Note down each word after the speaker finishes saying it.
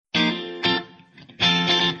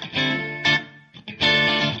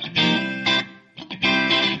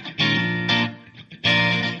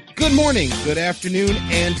Good morning, good afternoon,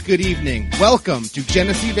 and good evening. Welcome to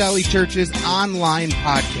Genesee Valley Church's online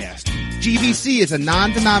podcast. GVC is a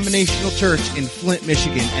non-denominational church in Flint,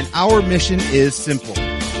 Michigan, and our mission is simple: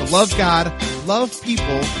 to love God, love people,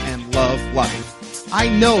 and love life. I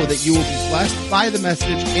know that you will be blessed by the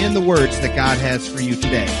message and the words that God has for you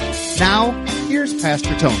today. Now, here's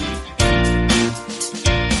Pastor Tony.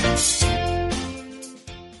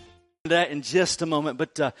 That in just a moment,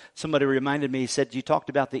 but somebody reminded me, he said, you talked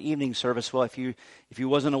about the evening service. Well, if you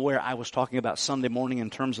wasn't aware, I was talking about Sunday morning in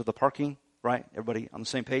terms of the parking, right? Everybody on the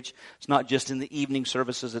same page? It's not just in the evening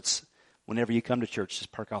services, it's whenever you come to church,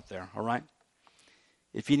 just park out there, all right?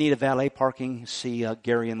 If you need a valet parking, see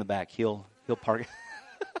Gary in the back. He'll park.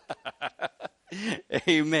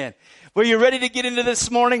 Amen. Were you ready to get into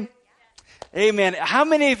this morning? Amen. How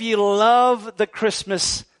many of you love the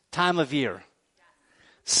Christmas time of year?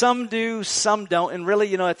 Some do, some don't. And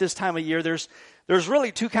really, at this time of year, there's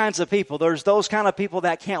really two kinds of people. There's those kind of people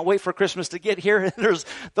that can't wait for Christmas to get here, and there's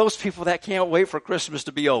those people that can't wait for Christmas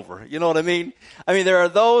to be over. You know what I mean? There are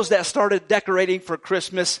those that started decorating for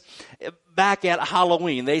Christmas back at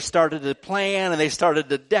Halloween. They started to plan and they started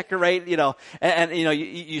to decorate, and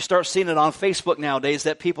you start seeing it on Facebook nowadays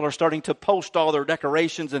that people are starting to post all their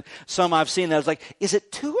decorations, and some I've seen that was like, is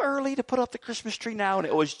it too early to put up the Christmas tree now? And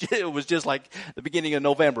it was just like the beginning of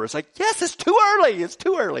November. It's like, yes, it's too early. It's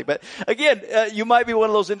too early. But again, you might be one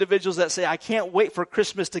of those individuals that say, I can't wait for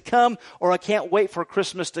Christmas to come, or I can't wait for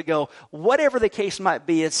Christmas to go. Whatever the case might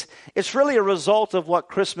be, it's really a result of what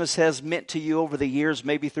Christmas has meant to you over the years,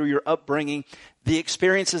 maybe through your upbringing, the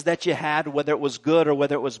experiences that you had, whether it was good or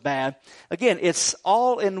whether it was bad. Again, it's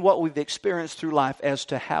all in what we've experienced through life as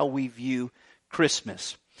to how we view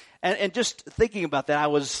Christmas. And just thinking about that, I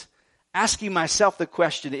was asking myself the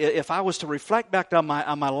question, if I was to reflect back on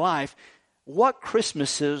my life, what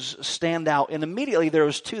Christmases stand out? And immediately there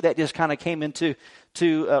was two that just kind of came into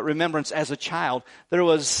remembrance as a child. There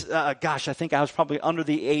was, I think I was probably under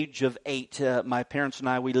the age of 8. My parents and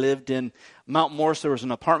I, we lived in Mount Morris. There was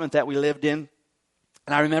an apartment that we lived in.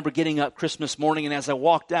 And I remember getting up Christmas morning, and as I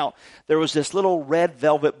walked out, there was this little red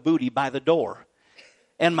velvet booty by the door.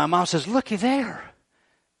 And my mom says, looky there,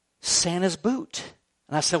 Santa's boot.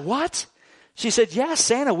 And I said, what? She said, yeah,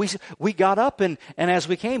 Santa. We got up, and as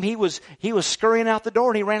we came, he was scurrying out the door,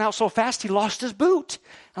 and he ran out so fast he lost his boot.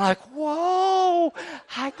 And I'm like, whoa,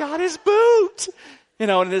 I got his boot.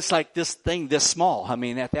 And it's like this thing this small.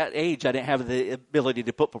 At that age, I didn't have the ability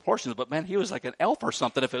to put proportions, but man, he was like an elf or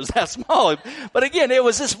something if it was that small. But again, it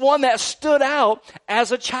was this one that stood out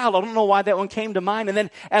as a child. I don't know why that one came to mind. And then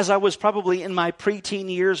as I was probably in my preteen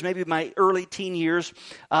years, maybe my early teen years,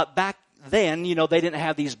 back then, they didn't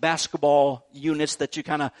have these basketball units that you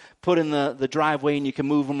kind of put in the driveway and you can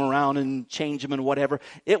move them around and change them and whatever.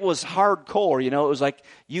 It was hardcore, it was like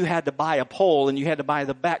you had to buy a pole and you had to buy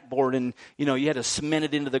the backboard and, you had to cement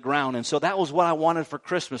it into the ground. And so that was what I wanted for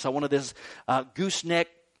Christmas. I wanted this gooseneck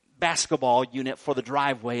basketball unit for the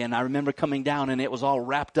driveway, and I remember coming down and it was all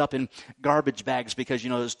wrapped up in garbage bags because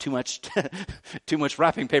there's too much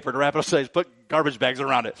wrapping paper to wrap it up, so I just put garbage bags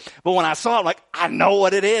around it. But when I saw it, I'm like, I know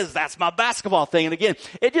what it is. That's my basketball thing. And again,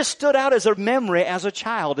 it just stood out as a memory as a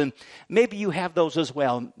child. And maybe you have those as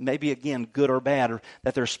well. Maybe again, good or bad, or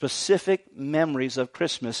that there are specific memories of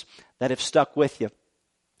Christmas that have stuck with you.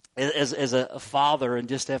 As a father, and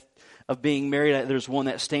just of being married, there's one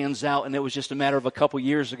that stands out, and it was just a matter of a couple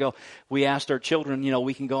years ago. We asked our children,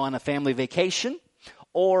 we can go on a family vacation,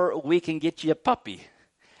 or we can get you a puppy.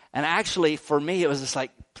 And actually, for me, it was just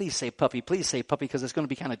like, please say puppy, because it's going to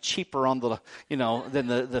be kind of cheaper on the, than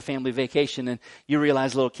the family vacation. And you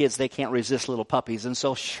realize little kids, they can't resist little puppies. And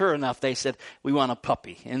so sure enough, they said, we want a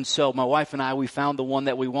puppy. And so my wife and I, we found the one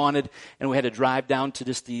that we wanted, and we had to drive down to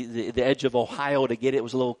just the edge of Ohio to get it. It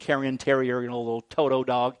was a little Carrion Terrier, a little Toto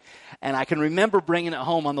dog. And I can remember bringing it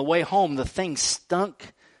home. On the way home, the thing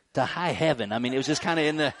stunk to high heaven. It was just kind of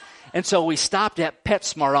in the... And so we stopped at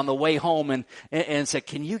PetSmart on the way home and said,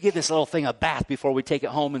 can you give this little thing a bath before we take it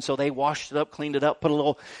home? And so they washed it up, cleaned it up, put a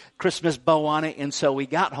little Christmas bow on it. And so we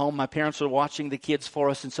got home. My parents were watching the kids for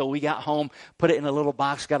us. And so we got home, put it in a little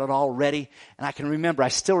box, got it all ready. And I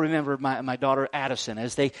still remember my daughter Addison.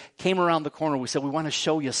 As they came around the corner, we said, we want to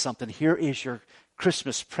show you something. Here is your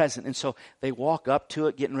Christmas present. And so they walk up to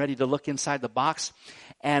it, getting ready to look inside the box.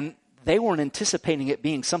 And they weren't anticipating it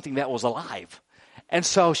being something that was alive. And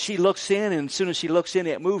so she looks in, and as soon as she looks in,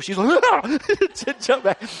 it moves. She's like, to jump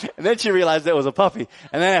back. And then she realized it was a puppy.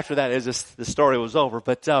 And then after that, the story was over.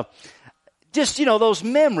 But just, those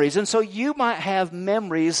memories. And so you might have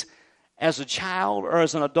memories as a child or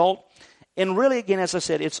as an adult And really, again, as I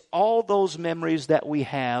said, it's all those memories that we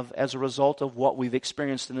have as a result of what we've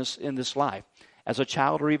experienced in this life, as a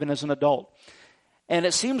child or even as an adult. And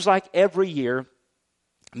it seems like every year,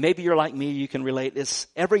 maybe you're like me, you can relate this.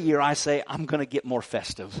 Every year I say, I'm going to get more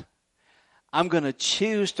festive. I'm going to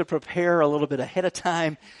choose to prepare a little bit ahead of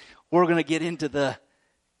time. We're going to get into the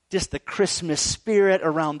Christmas spirit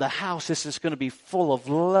around the house. This is going to be full of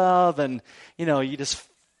love, and, you just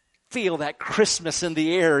feel that Christmas in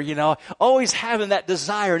the air, always having that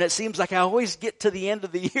desire. And it seems like I always get to the end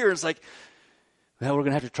of the year. It's like, well, we're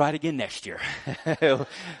going to have to try it again next year.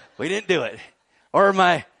 We didn't do it. Or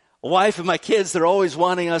my wife and my kids, they're always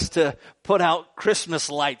wanting us to put out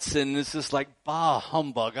Christmas lights. And it's just like, bah,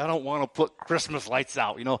 humbug. I don't want to put Christmas lights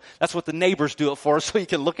out. That's what the neighbors do it for, so you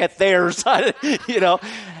can look at theirs,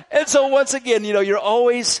 And so once again, you're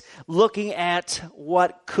always looking at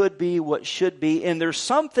what could be, what should be. And there's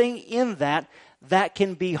something in that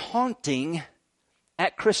can be haunting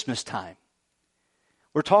at Christmas time.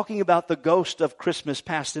 We're talking about the ghost of Christmas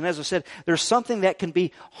past. And as I said, there's something that can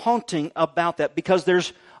be haunting about that, because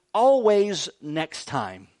there's always next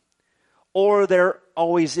time, or there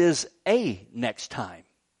always is a next time.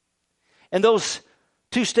 And those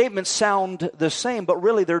two statements sound the same, but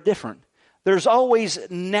really they're different. There's always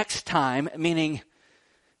next time, meaning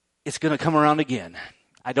it's going to come around again.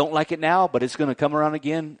 I don't like it now, but it's going to come around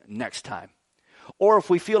again next time. Or if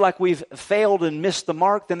we feel like we've failed and missed the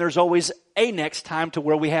mark, then there's always a next time to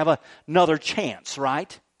where we have another chance,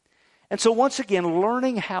 right? And so once again,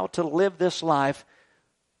 learning how to live this life,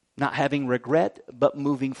 not having regret, but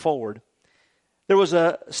moving forward. There was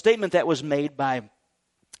a statement that was made by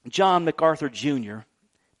John MacArthur Jr.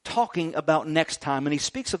 talking about next time, and he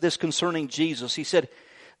speaks of this concerning Jesus. He said,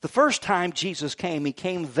 the first time Jesus came, he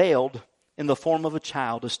came veiled in the form of a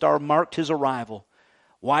child. A star marked his arrival.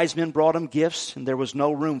 Wise men brought him gifts, and there was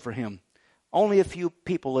no room for him. Only a few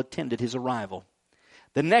people attended his arrival.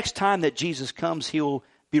 The next time that Jesus comes, he will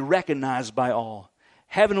be recognized by all.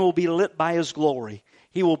 Heaven will be lit by his glory.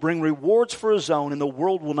 He will bring rewards for his own, and the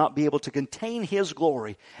world will not be able to contain his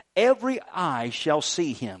glory. Every eye shall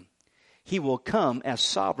see him. He will come as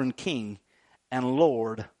sovereign King and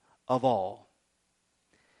Lord of all.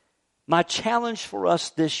 My challenge for us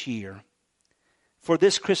this year, for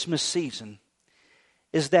this Christmas season,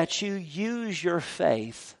 is that you use your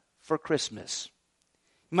faith for Christmas.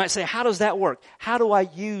 You might say, how does that work? How do I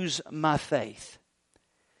use my faith?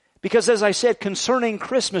 Because as I said, concerning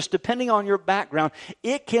Christmas, depending on your background,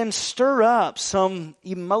 it can stir up some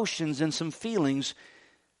emotions and some feelings,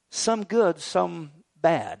 some good, some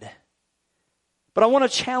bad. But I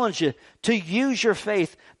want to challenge you to use your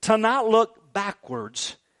faith, to not look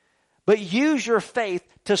backwards, but use your faith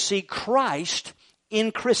to see Christ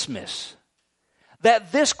in Christmas.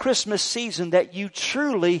 That this Christmas season, that you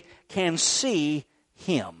truly can see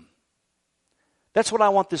Him. That's what I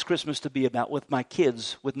want this Christmas to be about with my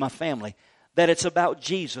kids, with my family. That it's about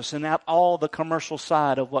Jesus and not all the commercial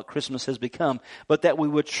side of what Christmas has become, but that we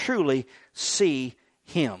would truly see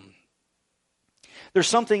Him. There's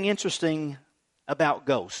something interesting about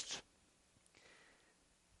ghosts.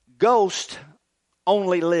 Ghosts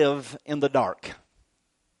only live in the dark.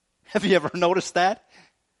 Have you ever noticed that?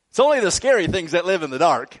 It's only the scary things that live in the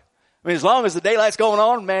dark. I mean, as long as the daylight's going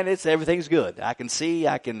on, man, everything's good. I can see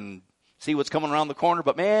what's coming around the corner,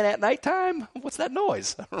 but man, at nighttime, what's that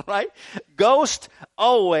noise, right? Ghosts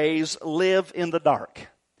always live in the dark.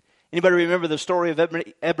 Anybody remember the story of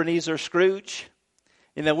Ebenezer Scrooge?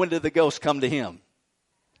 And then when did the ghosts come to him?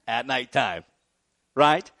 At nighttime,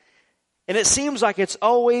 right? And it seems like it's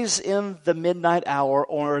always in the midnight hour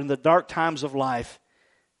or in the dark times of life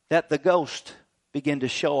that the ghosts begin to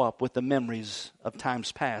show up with the memories of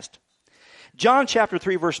times past. John chapter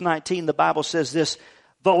 3 verse 19, the Bible says this,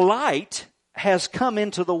 the light has come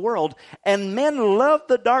into the world, and men love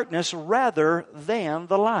the darkness rather than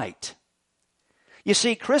the light. You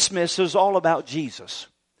see, Christmas is all about Jesus.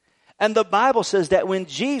 And the Bible says that when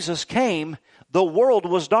Jesus came, the world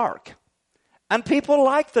was dark. And people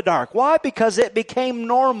like the dark. Why? Because it became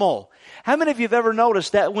normal. How many of you have ever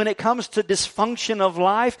noticed that when it comes to dysfunction of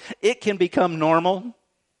life, it can become normal?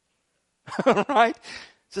 Right?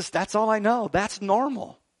 Just that's all I know. That's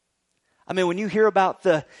normal. I mean, when you hear about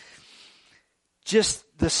the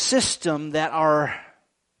system that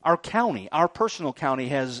our county, our personal county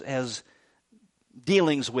has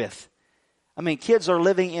dealings with. I mean, kids are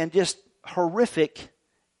living in just horrific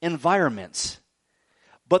environments.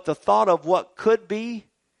 But the thought of what could be,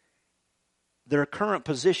 their current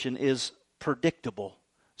position is predictable.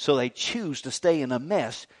 So they choose to stay in a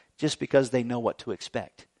mess just because they know what to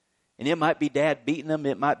expect. And it might be dad beating them,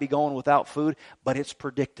 it might be going without food, but it's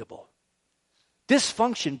predictable.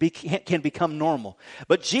 Dysfunction can become normal.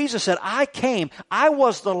 But Jesus said, I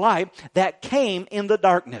was the light that came in the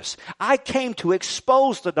darkness. I came to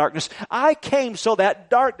expose the darkness. I came so that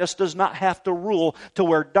darkness does not have to rule to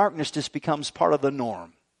where darkness just becomes part of the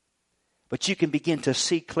norm. But you can begin to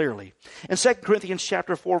see clearly. In 2 Corinthians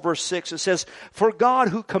chapter 4, verse 6, it says, "For God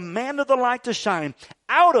who commanded the light to shine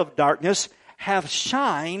out of darkness hath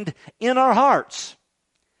shined in our hearts."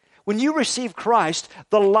 When you receive Christ,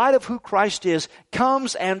 the light of who Christ is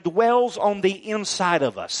comes and dwells on the inside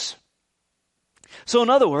of us. So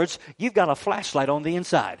in other words, you've got a flashlight on the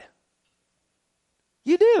inside.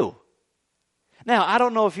 You do. Now, I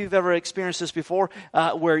don't know if you've ever experienced this before,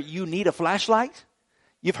 where you need a flashlight.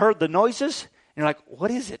 You've heard the noises, and you're like,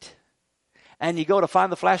 what is it? And you go to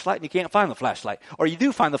find the flashlight, and you can't find the flashlight. Or you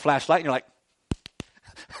do find the flashlight, and you're like,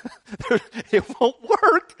 it won't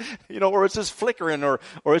work. Or it's just flickering, or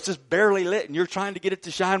it's just barely lit, and you're trying to get it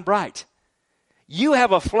to shine bright. You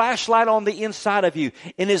have a flashlight on the inside of you,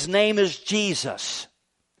 and His name is Jesus.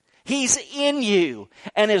 He's in you.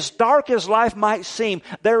 And as dark as life might seem,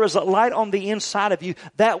 there is a light on the inside of you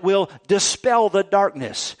that will dispel the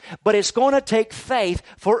darkness. But it's going to take faith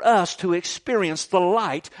for us to experience the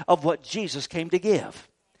light of what Jesus came to give.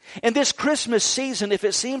 In this Christmas season, if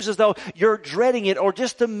it seems as though you're dreading it or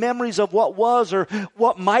just the memories of what was or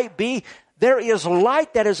what might be, there is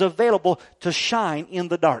light that is available to shine in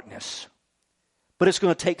the darkness. But it's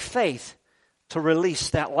going to take faith to release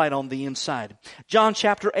that light on the inside. John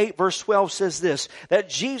chapter 8 verse 12 says this, that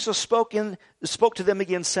Jesus spoke to them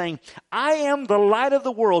again saying, "I am the light of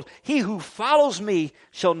the world. He who follows me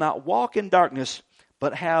shall not walk in darkness,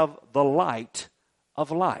 but have the light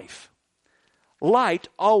of life." Light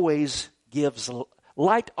always gives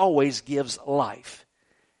life.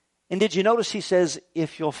 And did you notice He says,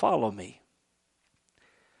 "If you'll follow me"?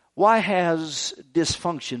 Why has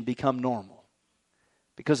dysfunction become normal?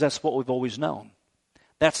 Because that's what we've always known.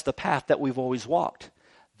 That's the path that we've always walked.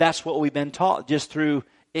 That's what we've been taught just through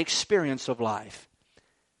experience of life.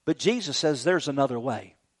 But Jesus says there's another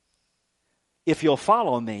way. If you'll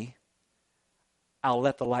follow me, I'll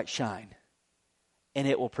let the light shine. And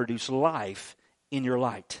it will produce life in your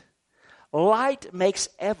light. Light makes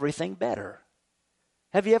everything better.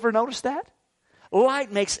 Have you ever noticed that?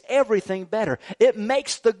 Light makes everything better. It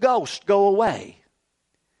makes the ghost go away.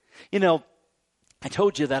 I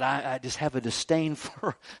told you that I just have a disdain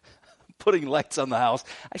for putting lights on the house.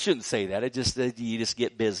 I shouldn't say that. You just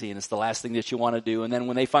get busy, and it's the last thing that you want to do. And then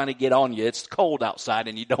when they finally get on you, it's cold outside,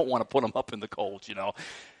 and you don't want to put them up in the cold,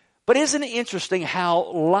 But isn't it interesting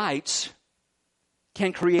how lights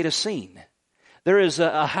can create a scene? There is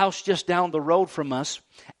a house just down the road from us,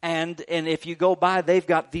 and if you go by, they've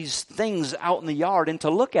got these things out in the yard, and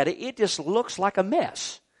to look at it, it just looks like a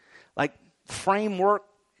mess. Like framework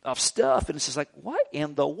of stuff, and it's just like, what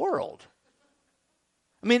in the world?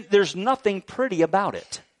 I mean, there's nothing pretty about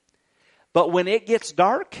it. But when it gets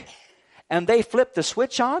dark and they flip the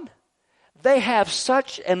switch on, they have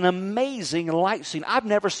such an amazing light scene. I've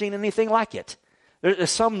never seen anything like it. There's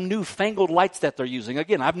some newfangled lights that they're using.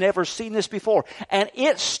 Again, I've never seen this before. And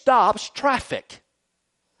it stops traffic.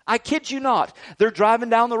 I kid you not. They're driving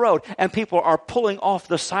down the road and people are pulling off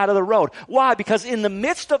the side of the road. Why? Because in the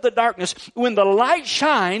midst of the darkness, when the light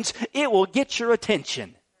shines, it will get your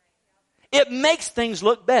attention. It makes things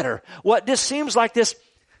look better. What this seems like this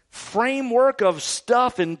framework of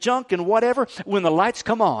stuff and junk and whatever, when the lights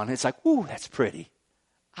come on, it's like, ooh, that's pretty.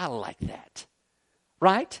 I like that.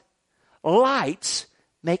 Right? Lights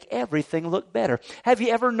make everything look better. Have you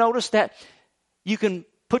ever noticed that you can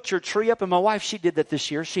put your tree up? And my wife, she did that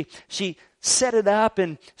this year. She set it up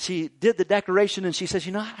and she did the decoration, and she says,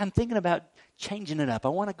 I'm thinking about changing it up. I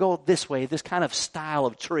want to go this way, this kind of style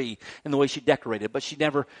of tree in the way she decorated. But she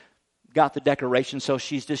never got the decoration, so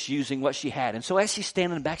she's just using what she had. And so as she's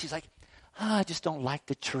standing in the back, she's like, I just don't like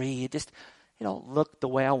the tree. It just, look the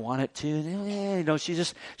way I want it to.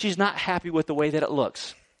 She's not happy with the way that it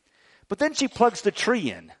looks. But then she plugs the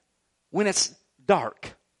tree in when it's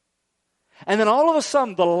dark. And then all of a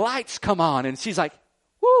sudden, the lights come on, and she's like,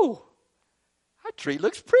 whoo, that tree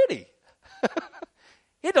looks pretty.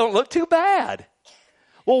 It don't look too bad.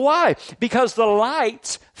 Well, why? Because the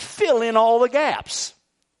lights fill in all the gaps.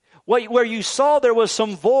 Where you saw there was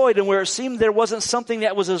some void, and where it seemed there wasn't something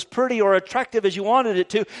that was as pretty or attractive as you wanted it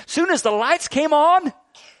to, soon as the lights came on,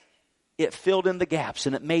 it filled in the gaps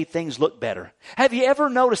and it made things look better. Have you ever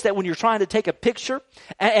noticed that when you're trying to take a picture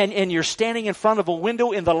and you're standing in front of a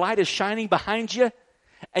window and the light is shining behind you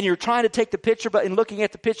and you're trying to take the picture, but in looking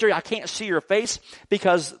at the picture, I can't see your face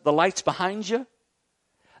because the light's behind you?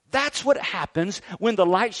 That's what happens when the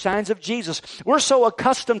light shines of Jesus. We're so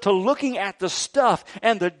accustomed to looking at the stuff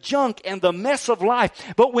and the junk and the mess of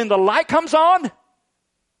life. But when the light comes on,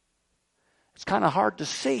 it's kind of hard to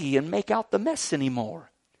see and make out the mess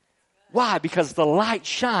anymore. Why? Because the light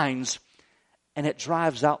shines and it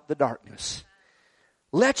drives out the darkness.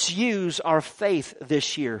 Let's use our faith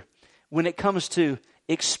this year when it comes to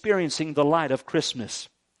experiencing the light of Christmas.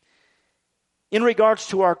 In regards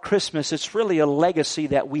to our Christmas, it's really a legacy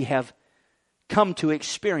that we have come to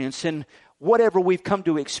experience. And whatever we've come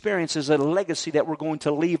to experience is a legacy that we're going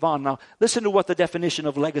to leave on. Now, listen to what the definition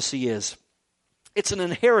of legacy is. It's an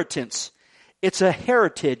inheritance. It's a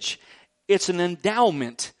heritage. It's an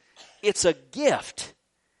endowment. It's a gift.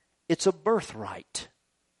 It's a birthright.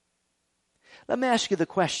 Let me ask you the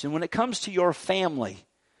question. When it comes to your family,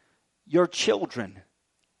 your children,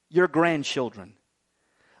 your grandchildren,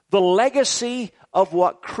 the legacy of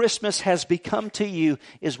what Christmas has become to you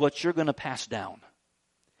is what you're going to pass down.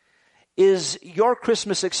 Is your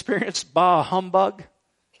Christmas experience bah humbug?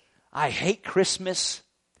 I hate Christmas.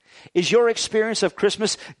 Is your experience of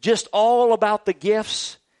Christmas just all about the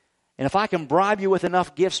gifts? And if I can bribe you with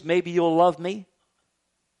enough gifts, maybe you'll love me?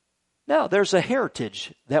 No, there's a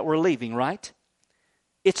heritage that we're leaving, right?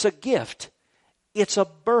 It's a gift. It's a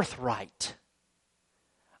birthright.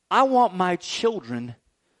 I want my children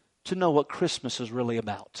to know what Christmas is really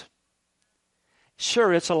about.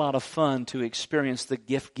 Sure, it's a lot of fun to experience the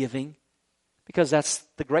gift giving because that's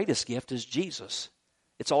the greatest gift is Jesus.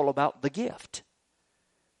 It's all about the gift.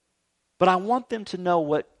 But I want them to know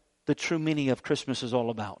what the true meaning of Christmas is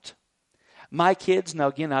all about. My kids, now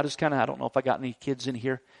again, I don't know if I got any kids in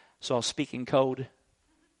here, so I'll speak in code.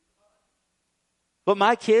 But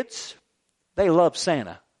my kids, they love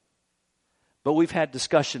Santa. But we've had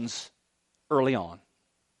discussions early on.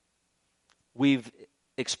 We've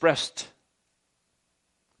expressed,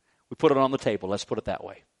 we put it on the table, let's put it that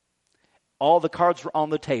way. All the cards were on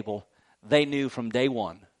the table. They knew from day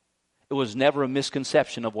one. It was never a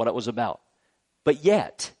misconception of what it was about. But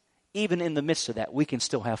yet, even in the midst of that, we can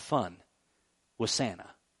still have fun with Santa.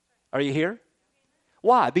 Are you here?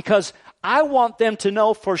 Why? Because I want them to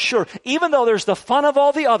know for sure, even though there's the fun of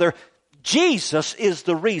all the other, Jesus is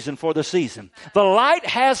the reason for the season. The light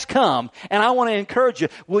has come, and I want to encourage you,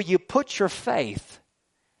 will you put your faith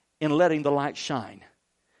in letting the light shine?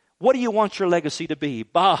 What do you want your legacy to be?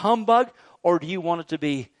 Bah humbug, or do you want it to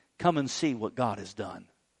be, come and see what God has done?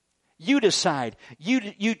 You decide,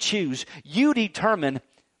 you choose, you determine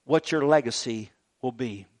what your legacy will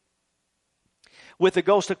be. With the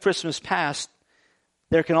Ghost of Christmas Past,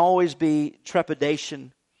 there can always be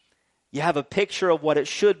trepidation. You have a picture of what it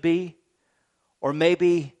should be, or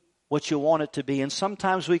maybe what you want it to be. And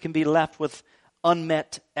sometimes we can be left with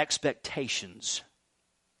unmet expectations.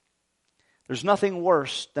 There's nothing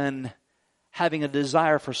worse than having a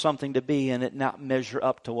desire for something to be and it not measure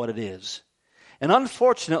up to what it is. And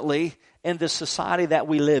unfortunately, in this society that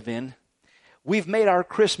we live in, we've made our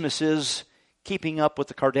Christmases keeping up with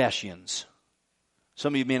the Kardashians.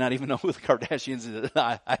 Some of you may not even know who the Kardashians is.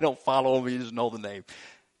 I don't follow them, you just know the name.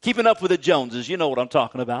 Keeping up with the Joneses, you know what I'm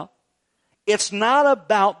talking about. It's not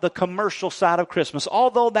about the commercial side of Christmas,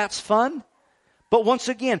 although that's fun. But once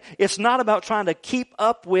again, it's not about trying to keep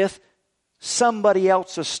up with somebody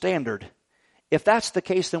else's standard. If that's the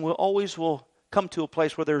case, then we'll always come to a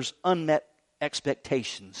place where there's unmet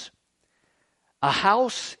expectations. A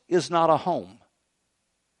house is not a home.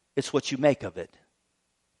 It's what you make of it.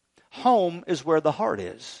 Home is where the heart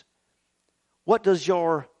is. What does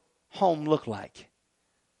your home look like?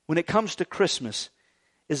 When it comes to Christmas,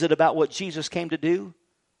 is it about what Jesus came to do,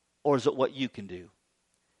 or is it what you can do?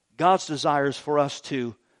 God's desire is for us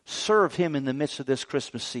to serve Him in the midst of this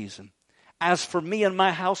Christmas season. As for me and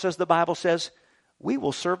my house, as the Bible says, we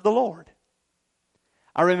will serve the Lord.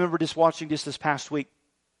 I remember just watching this past week,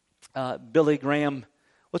 Billy Graham,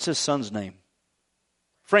 what's his son's name?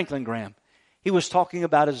 Franklin Graham. He was talking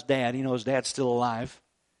about his dad. You know, his dad's still alive.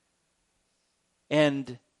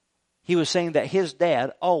 And he was saying that his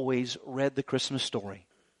dad always read the Christmas story.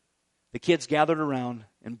 The kids gathered around,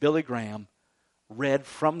 and Billy Graham read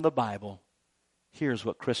from the Bible, here's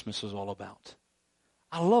what Christmas is all about.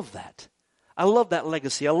 I love that. I love that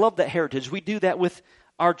legacy. I love that heritage. We do that with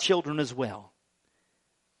our children as well.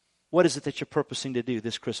 What is it that you're purposing to do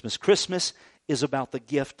this Christmas? Christmas is about the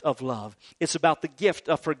gift of love. It's about the gift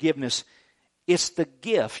of forgiveness. It's the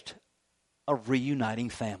gift of reuniting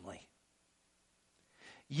family.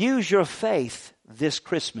 Use your faith this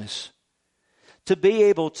Christmas to be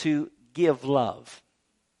able to give love.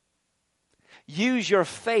 Use your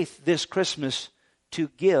faith this Christmas to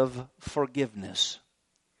give forgiveness.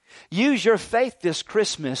 Use your faith this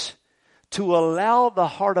Christmas to allow the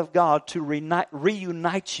heart of God to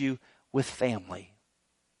reunite you with family.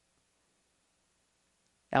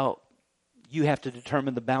 Now, you have to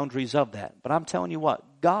determine the boundaries of that. But I'm telling you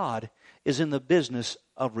what, God is in the business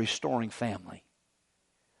of restoring family.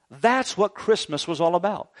 That's what Christmas was all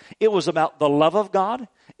about. It was about the love of God.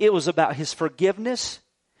 It was about His forgiveness.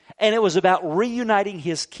 And it was about reuniting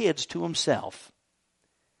His kids to Himself.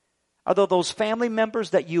 Are there those family members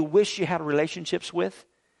that you wish you had relationships with?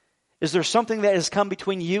 Is there something that has come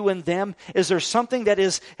between you and them? Is there something that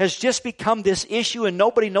has just become this issue and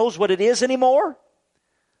nobody knows what it is anymore?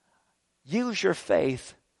 Use your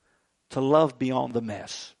faith to love beyond the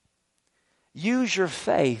mess. Use your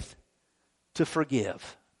faith to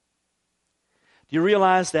forgive. Do you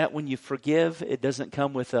realize that when you forgive, it doesn't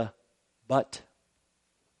come with a but?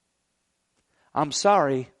 I'm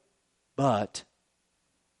sorry, but.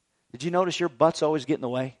 Did you notice your butts always get in the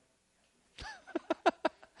way?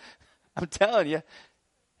 I'm telling you,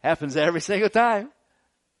 happens every single time.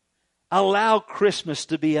 Allow Christmas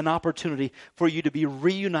to be an opportunity for you to be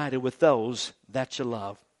reunited with those that you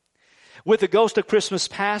love. With the ghost of Christmas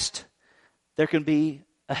past, there can be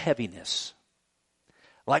a heaviness.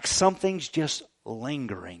 Like something's just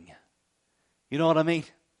lingering. You know what I mean?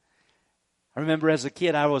 I remember as a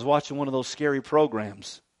kid, I was watching one of those scary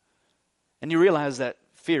programs. And you realize that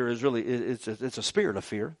fear is really, it's a spirit of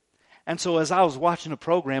fear. And so as I was watching a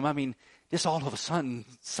program, I mean, just all of a sudden,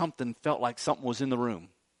 something felt like something was in the room.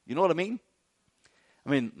 You know what I mean? I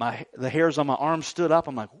mean, the hairs on my arms stood up.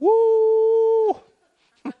 I'm like, woo!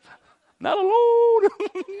 Not alone!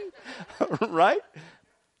 Right?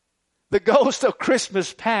 The ghost of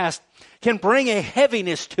Christmas past can bring a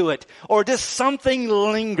heaviness to it, or just something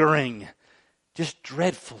lingering. Just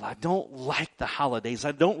dreadful. I don't like the holidays.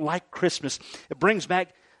 I don't like Christmas. It brings back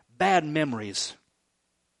bad memories.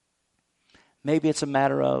 Maybe it's a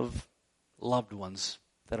matter of loved ones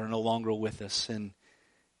that are no longer with us, and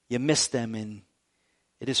you miss them, and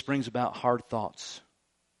it just brings about hard thoughts.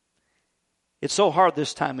 It's so hard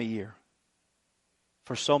this time of year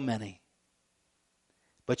for so many.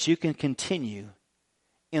 But you can continue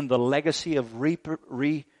in the legacy of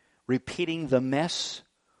repeating the mess,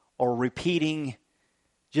 or repeating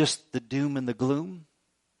just the doom and the gloom.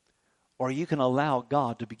 Or you can allow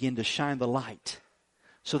God to begin to shine the light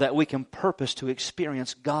so that we can purpose to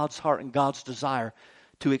experience God's heart and God's desire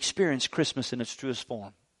to experience Christmas in its truest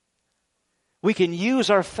form. We can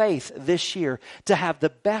use our faith this year to have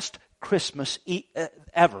the best Christmas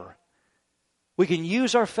ever. We can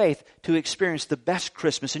use our faith to experience the best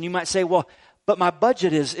Christmas. And you might say, well, but my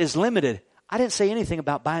budget is limited. I didn't say anything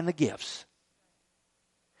about buying the gifts.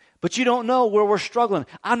 But you don't know where we're struggling.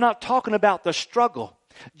 I'm not talking about the struggle.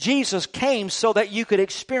 Jesus came so that you could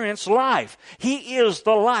experience life. He is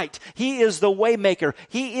the light. He is the way maker.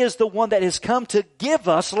 He is the one that has come to give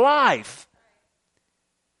us life.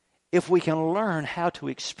 If we can learn how to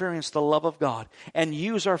experience the love of God and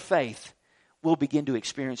use our faith, we'll begin to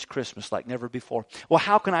experience Christmas like never before. Well,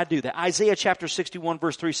 how can I do that? Isaiah chapter 61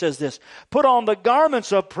 verse 3 says this, "Put on the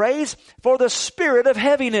garments of praise for the spirit of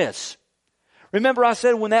heaviness." Remember I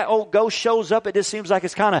said when that old ghost shows up, it just seems like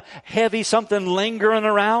it's kind of heavy, something lingering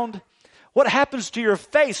around. What happens to your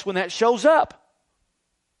face when that shows up?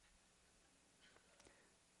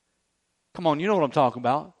 Come on, you know what I'm talking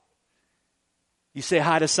about. You say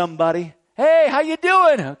hi to somebody. Hey, how you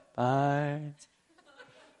doing? Fine.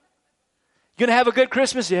 You gonna have a good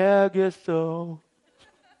Christmas? Yeah, I guess so.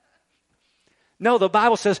 No, the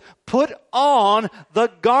Bible says, put on the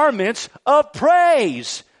garments of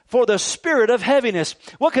praise for the spirit of heaviness.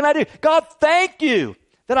 What can I do? God, thank you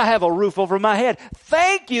that I have a roof over my head.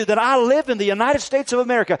 Thank you that I live in the United States of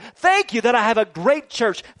America. Thank you that I have a great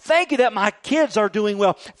church. Thank you that my kids are doing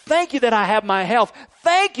well. Thank you that I have my health.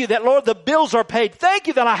 Thank you that, Lord, the bills are paid. Thank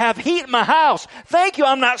you that I have heat in my house. Thank you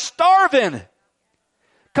I'm not starving.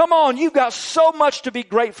 Come on, you've got so much to be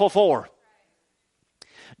grateful for.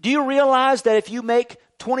 Do you realize that if you make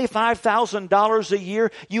 $25,000 a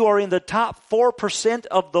year, you are in the top 4%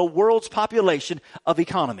 of the world's population of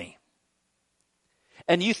economy?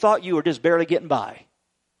 And you thought you were just barely getting by.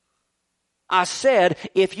 I said,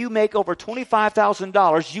 if you make over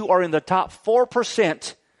 $25,000, you are in the top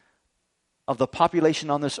 4% of the population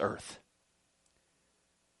on this earth.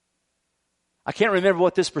 I can't remember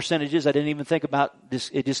what this percentage is. I didn't even think about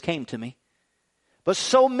this. It just came to me. But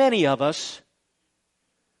so many of us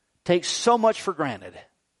take so much for granted.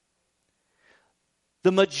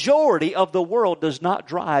 The majority of the world does not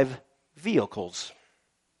drive vehicles.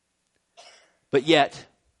 But yet,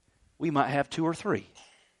 we might have 2 or 3.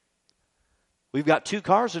 We've got 2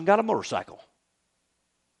 cars and got a motorcycle.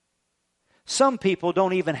 Some people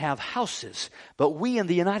don't even have houses, but we in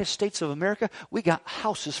the United States of America, we got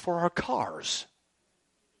houses for our cars.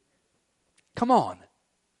 Come on.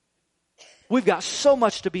 We've got so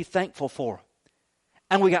much to be thankful for.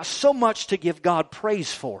 And we got so much to give God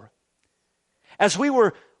praise for. As we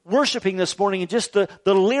were worshiping this morning and just the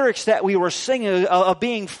lyrics that we were singing of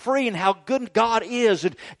being free and how good God is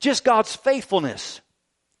and just God's faithfulness,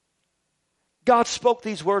 God spoke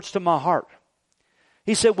these words to my heart.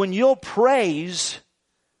 He said, when you'll praise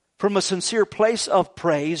from a sincere place of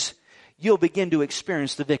praise, you'll begin to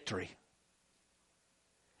experience the victory.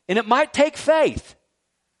 And it might take faith,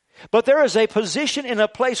 but there is a position in a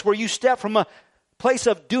place where you step from a place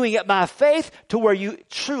of doing it by faith to where you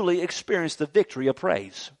truly experience the victory of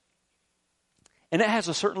praise. And it has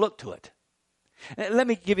a certain look to it. And let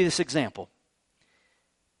me give you this example.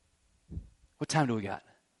 What time do we got?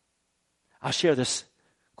 I'll share this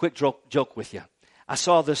quick joke with you. I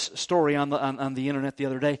saw this story on the internet the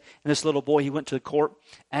other day, and this little boy, he went to the court,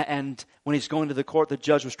 and when he's going to the court, the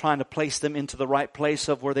judge was trying to place them into the right place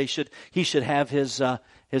of where he should have his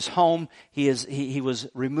home. He was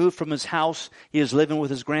removed from his house. He is living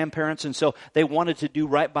with his grandparents, and so they wanted to do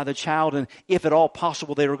right by the child, and if at all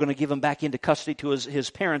possible, they were going to give him back into custody to his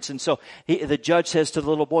parents. And so the judge says to the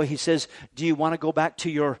little boy, he says, "Do you want to go back to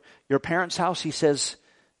your parents' house?" He says,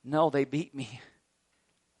 "No, they beat me."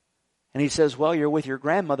 And he says, "Well, you're with your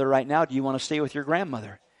grandmother right now. Do you want to stay with your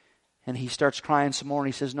grandmother?" And he starts crying some more, and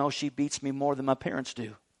he says, "No, she beats me more than my parents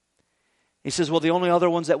do." He says, "Well, the only other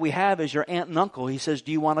ones that we have is your aunt and uncle." He says,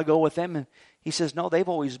 "Do you want to go with them?" And he says, "No, they've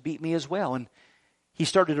always beat me as well." And he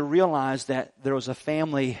started to realize that there was a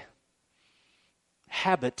family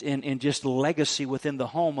habit and just legacy within the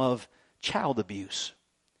home of child abuse.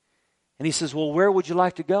 And he says, "Well, where would you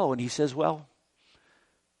like to go?" And he says, "Well,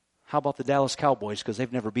 how about the Dallas Cowboys? Because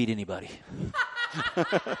they've never beat anybody."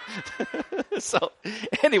 So,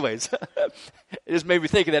 anyways, it just made me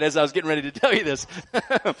think of that as I was getting ready to tell you this.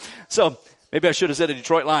 So, maybe I should have said the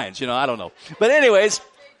Detroit Lions, I don't know. But anyways,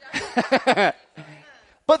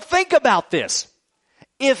 but think about this.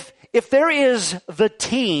 If there is the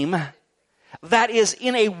team that is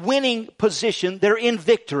in a winning position, they're in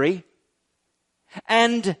victory,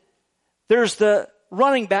 and there's the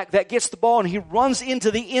running back that gets the ball and he runs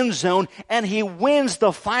into the end zone and he wins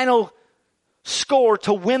the final score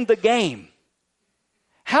to win the game.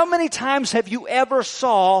 How many times have you ever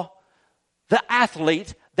saw the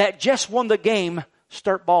athlete that just won the game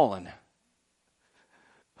start bawling?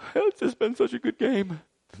 "It's just been such a good game.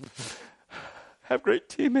 Have great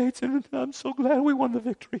teammates and I'm so glad we won the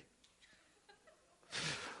victory.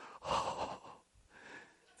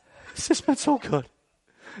 It's just been so good.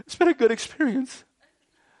 It's been a good experience.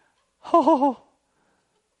 Oh,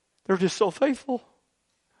 they're just so faithful."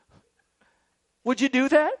 Would you do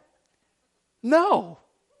that? No.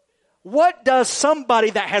 What does somebody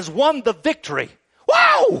that has won the victory?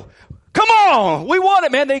 Wow! Come on! We won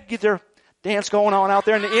it, man. They get their dance going on out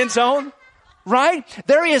there in the end zone. Right?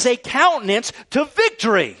 There is a countenance to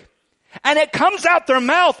victory. And it comes out their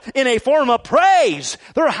mouth in a form of praise.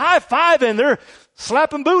 They're high-fiving. They're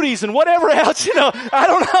slapping booties and whatever else, I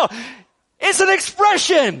don't know. It's an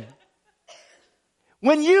expression.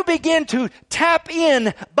 When you begin to tap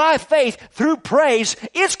in by faith through praise,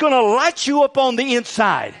 it's going to light you up on the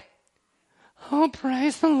inside. Oh,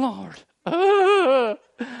 praise the Lord.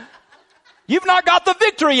 You've not got the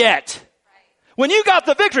victory yet. When you got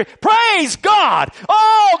the victory, praise God.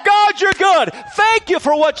 Oh, God, you're good. Thank you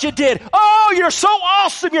for what you did. Oh, you're so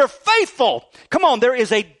awesome. You're faithful. Come on, there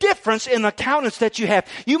is a difference in the countenance that you have.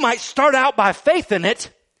 You might start out by faith in it,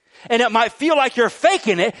 and it might feel like you're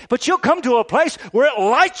faking it, but you'll come to a place where it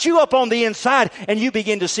lights you up on the inside and you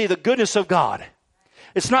begin to see the goodness of God.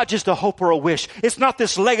 It's not just a hope or a wish. It's not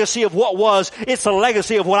this legacy of what was. It's a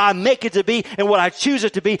legacy of what I make it to be and what I choose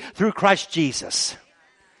it to be through Christ Jesus.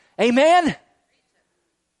 Amen?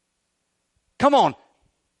 Come on.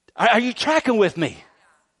 Are you tracking with me?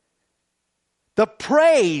 The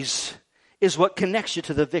praise is what connects you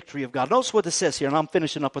to the victory of God. Notice what it says here, and I'm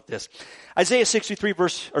finishing up with this. Isaiah 61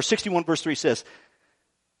 verse 3 says,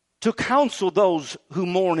 "To counsel those who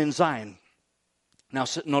mourn in Zion." Now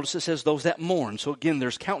notice it says those that mourn. So again,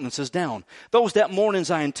 there's countenances down. Those that mourn in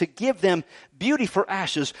Zion, to give them beauty for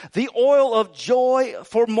ashes, the oil of joy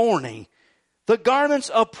for mourning, the garments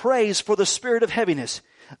of praise for the spirit of heaviness,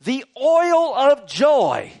 the oil of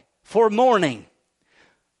joy for mourning.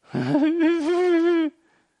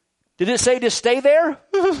 Did it say to stay there?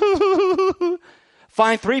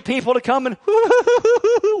 Find 3 people to come and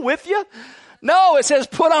with you? No, it says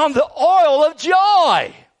put on the oil of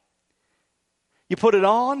joy. You put it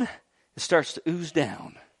on, it starts to ooze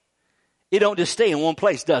down. It don't just stay in one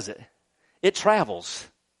place, does it? It travels.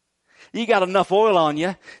 You got enough oil on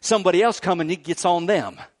you, somebody else coming, it gets on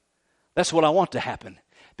them. That's what I want to happen.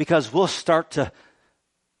 Because we'll start to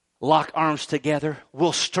lock arms together.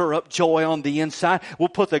 We'll stir up joy on the inside. We'll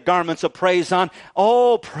put the garments of praise on.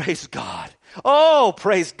 Oh, praise God. Oh,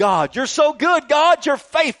 praise God. You're so good, God. You're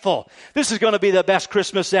faithful. This is going to be the best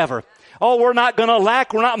Christmas ever. Oh, we're not going to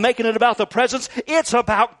lack. We're not making it about the presents. It's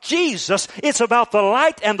about Jesus. It's about the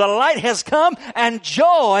light, and the light has come, and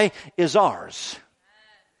joy is ours.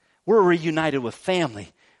 We're reunited with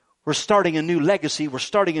family. We're starting a new legacy. We're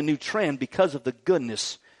starting a new trend because of the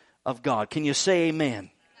goodness of God. Can you say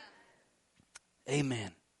amen?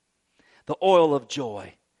 Amen. The oil of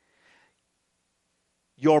joy.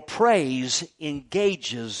 Your praise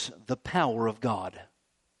engages the power of God.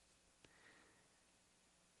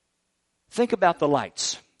 Think about the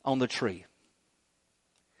lights on the tree.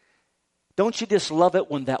 Don't you just love it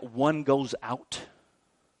when that one goes out?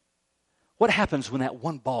 What happens when that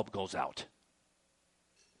one bulb goes out?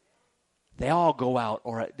 They all go out,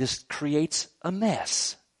 or it just creates a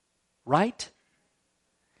mess, right?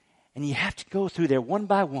 And you have to go through there one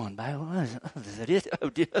by one. Is that it?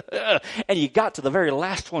 And you got to the very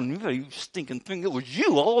last one. You stinking thing, it was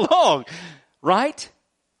you all along, right?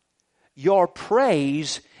 Your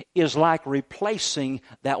praise is like replacing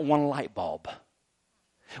that one light bulb.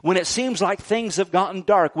 When it seems like things have gotten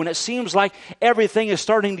dark, when it seems like everything is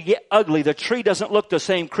starting to get ugly, the tree doesn't look the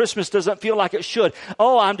same, Christmas doesn't feel like it should.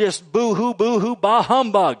 Oh, I'm just boo-hoo, bah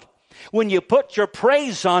humbug. When you put your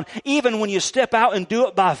praise on, even when you step out and do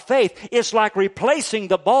it by faith, it's like replacing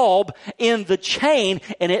the bulb in the chain,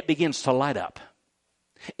 and it begins to light up.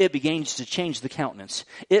 It begins to change the countenance.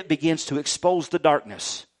 It begins to expose the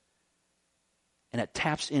darkness. And it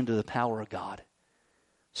taps into the power of God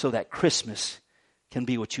so that Christmas can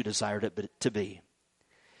be what you desired it to be.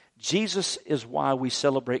 Jesus is why we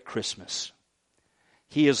celebrate Christmas.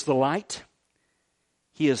 He is the light.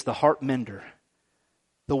 He is the heart mender,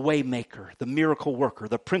 the way maker, the miracle worker,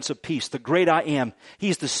 the Prince of Peace, the great I am.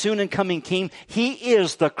 He's the soon and coming King. He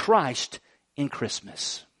is the Christ in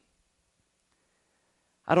Christmas.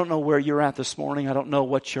 I don't know where you're at this morning. I don't know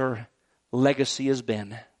what your legacy has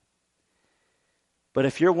been. But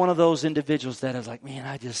if you're one of those individuals that is like, man,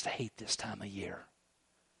 I just hate this time of year,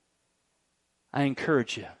 I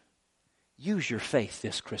encourage you, use your faith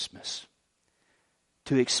this Christmas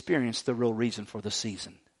to experience the real reason for the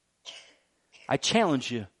season. I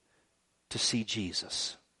challenge you to see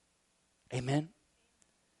Jesus. Amen?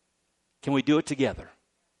 Can we do it together?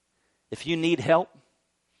 If you need help,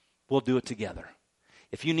 we'll do it together.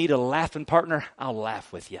 If you need a laughing partner, I'll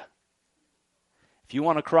laugh with you. If you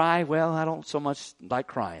want to cry, well, I don't so much like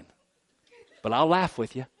crying. But I'll laugh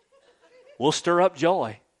with you. We'll stir up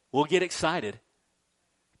joy. We'll get excited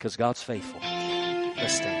because God's faithful.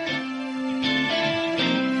 Let's stand.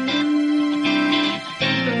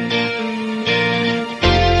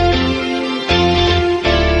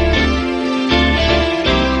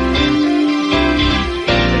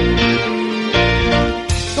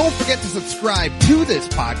 Don't forget to subscribe to this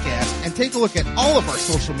podcast and take a look at all of our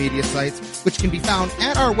social media sites, which can be found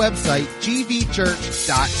at our website,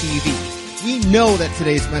 gvchurch.tv. We know that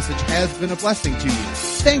today's message has been a blessing to you.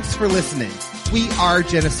 Thanks for listening. We are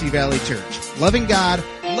Genesee Valley Church, loving God,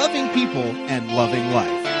 loving people, and loving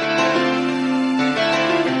life.